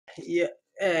Yeah,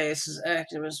 hey, this is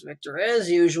ActivistVictor as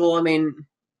usual. I mean,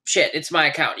 shit, it's my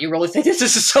account. You really think this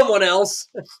is someone else?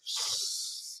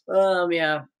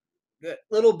 Yeah.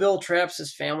 Little Bill traps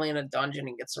his family in a dungeon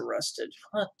and gets arrested.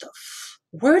 What the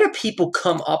Where do people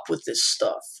come up with this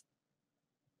stuff?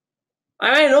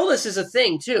 I know this is a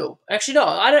thing too. Actually, no,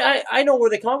 I know where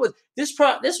they come up with this.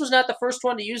 This was not the first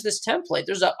one to use this template.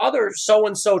 There's a other so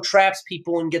and so traps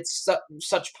people and gets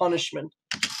such punishment.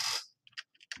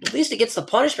 At least it gets the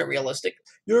punishment realistic.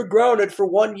 You're grounded for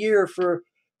 1 year for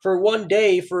 1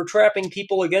 day for trapping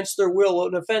people against their will,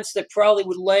 an offense that probably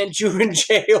would land you in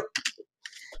jail.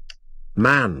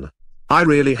 Man, I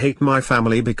really hate my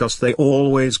family because they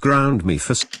always ground me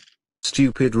for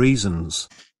stupid reasons.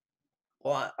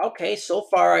 Well, okay, so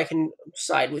far I can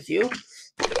side with you.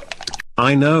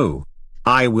 I know.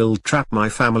 I will trap my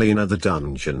family in the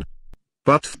dungeon.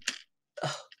 But...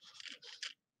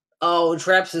 Oh,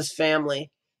 traps his family.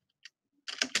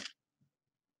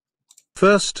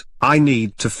 First, I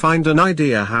need to find an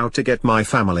idea how to get my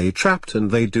family trapped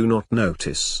and they do not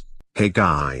notice. Hey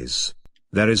guys.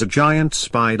 There is a giant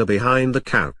spider behind the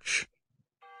couch.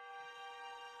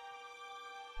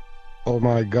 Oh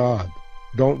my god.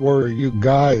 Don't worry you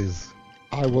guys.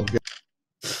 I will get...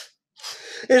 Is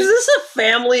this a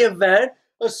family event?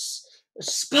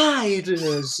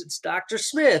 Spiders. It's Dr.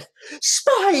 Smith.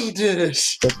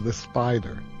 Spiders. the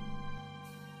spider.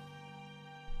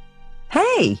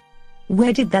 Hey!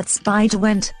 Where did that spider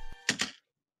went?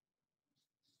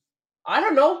 I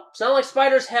don't know. It's not like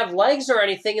spiders have legs or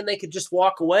anything and they could just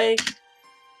walk away.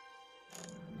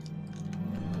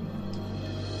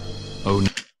 Oh no.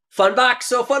 Fun box,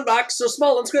 so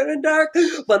small and square and dark.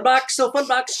 Fun box,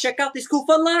 check out these cool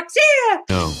fun locks, yeah!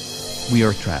 No. We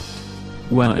are trapped.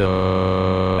 Well,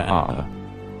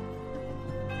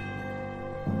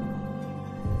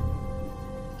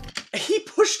 He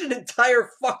pushed an entire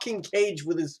fucking cage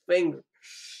with his finger.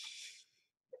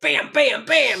 Bam, bam,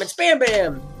 bam, it's Bam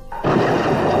Bam!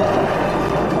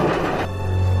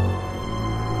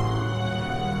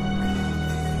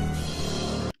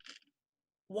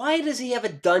 Why does he have a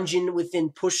dungeon within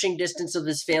pushing distance of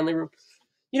his family room?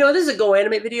 You know, this is a Go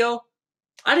Animate video.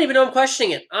 I don't even know I'm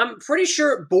questioning it. I'm pretty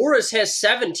sure Boris has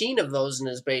 17 of those in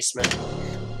his basement.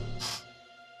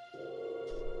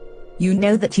 You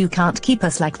know that you can't keep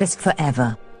us like this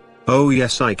forever. Oh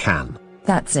yes I can.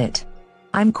 That's it.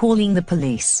 I'm calling the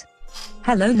police.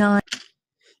 Hello, Nine.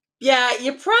 Yeah,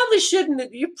 you probably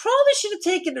shouldn't. You probably should have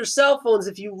taken their cell phones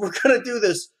if you were gonna do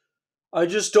this. I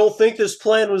just don't think this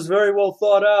plan was very well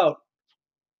thought out.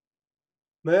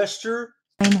 Master?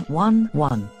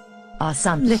 911. Our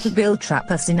son Little Bill trapped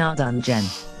us in our dungeon.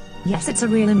 Yes, it's a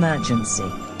real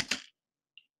emergency.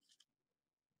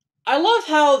 I love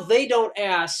how they don't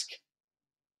ask.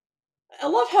 I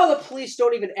love how the police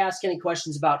don't even ask any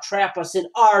questions about trap us in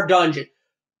our dungeon.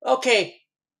 Okay,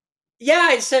 yeah,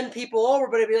 I'd send people over,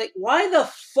 but I'd be like, why the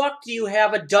fuck do you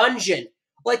have a dungeon?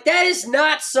 Like, that is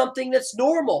not something that's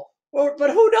normal. But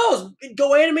who knows?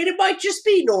 Go Animated might just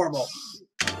be normal.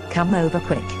 Come over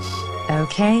quick.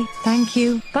 Okay, thank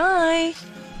you. Bye.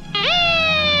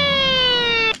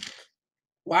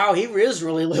 Wow, he is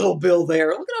really Little Bill there.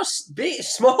 Look at how big,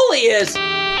 small he is.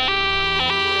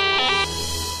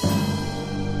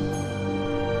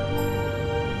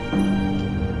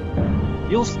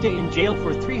 You'll stay in jail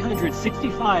for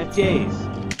 365 days.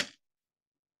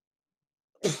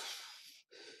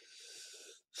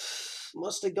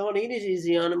 Must have gone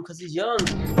easy on him because he's young.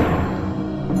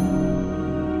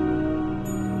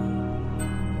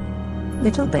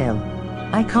 Little Bill,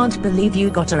 I can't believe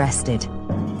you got arrested.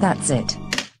 That's it.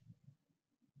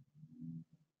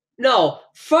 No,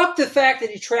 fuck the fact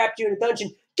that he trapped you in a dungeon.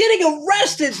 Getting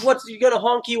arrested is what's gonna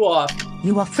honk you off.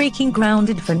 You are freaking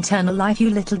grounded for eternal life,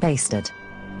 you little bastard.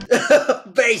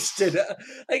 Basted.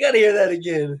 I gotta hear that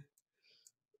again.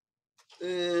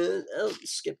 I'll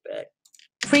skip back.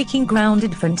 Freaking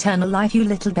grounded for eternal life, you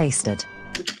little bastard.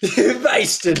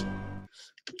 Basted.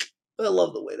 I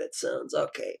love the way that sounds.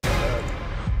 Okay.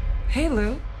 Hey,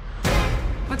 Lou.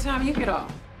 What time you get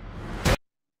off?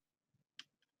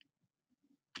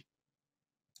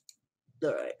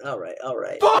 All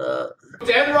right.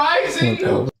 Dead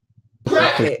Rising?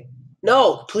 Okay.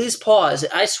 No, please pause.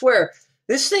 I swear,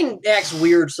 this thing acts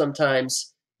weird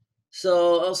sometimes.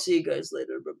 So I'll see you guys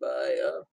later. Bye-bye.